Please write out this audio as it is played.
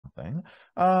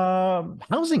Wang.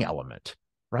 Housing element,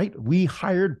 right? We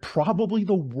hired probably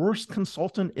the worst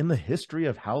consultant in the history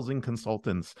of housing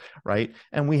consultants, right?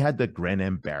 And we had to grin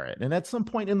and bear it. And at some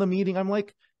point in the meeting, I'm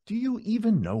like, do you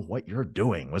even know what you're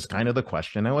doing? Was kind of the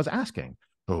question I was asking.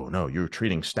 Oh, no, you're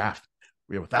treating staff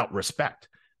without respect.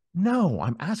 No,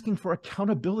 I'm asking for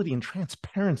accountability and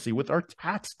transparency with our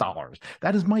tax dollars.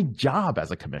 That is my job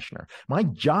as a commissioner. My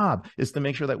job is to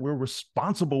make sure that we're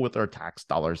responsible with our tax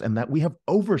dollars and that we have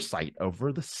oversight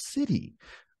over the city.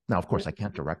 Now, of course, I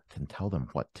can't direct and tell them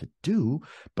what to do,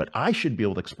 but I should be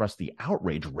able to express the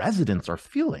outrage residents are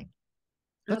feeling.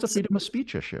 That's a freedom of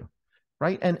speech issue,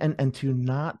 right? And to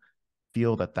not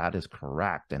feel that that is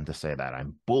correct and to say that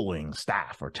I'm bullying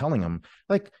staff or telling them,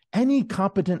 like any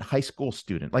competent high school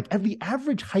student, like every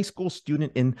average high school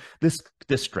student in this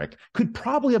district could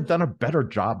probably have done a better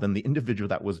job than the individual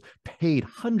that was paid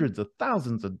hundreds of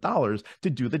thousands of dollars to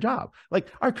do the job. Like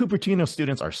our Cupertino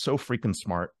students are so freaking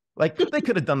smart. Like they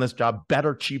could have done this job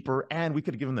better, cheaper, and we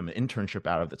could have given them an internship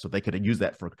out of it so they could have used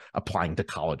that for applying to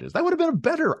colleges. That would have been a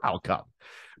better outcome,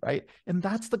 right? And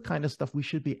that's the kind of stuff we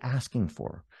should be asking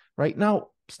for, right? Now,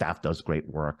 staff does great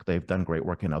work. They've done great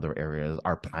work in other areas.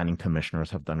 Our planning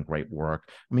commissioners have done great work.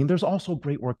 I mean, there's also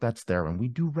great work that's there, and we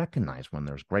do recognize when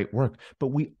there's great work, but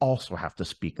we also have to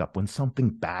speak up when something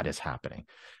bad is happening.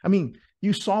 I mean,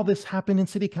 you saw this happen in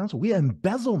city council. We had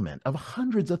embezzlement of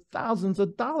hundreds of thousands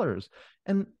of dollars,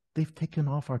 and they've taken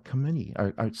off our committee,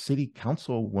 our city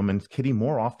councilwoman, Kitty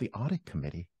Moore, off the audit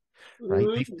committee, right?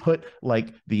 They've put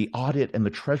like the audit and the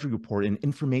treasury report in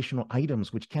informational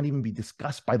items, which can't even be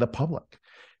discussed by the public,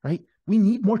 right? We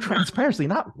need more transparency,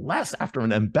 not less after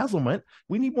an embezzlement.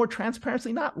 We need more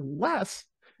transparency, not less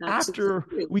after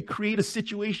we create a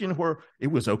situation where it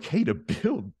was okay to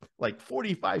build like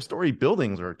 45-story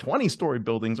buildings or 20-story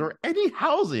buildings or any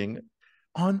housing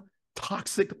on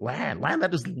toxic land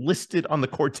that is listed on the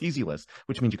Cortese list,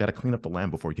 which means you got to clean up the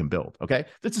land before you can build. Okay,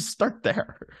 let's just start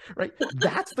there, right?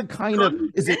 That's the kind of,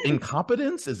 is it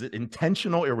incompetence? Is it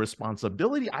intentional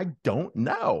irresponsibility? I don't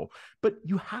know, but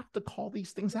you have to call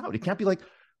these things out. It can't be like,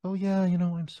 oh yeah,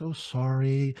 I'm so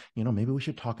sorry. Maybe we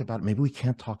should talk about it. Maybe we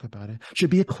can't talk about it. Should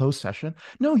be a closed session.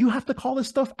 No, you have to call this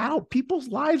stuff out. People's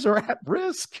lives are at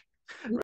risk.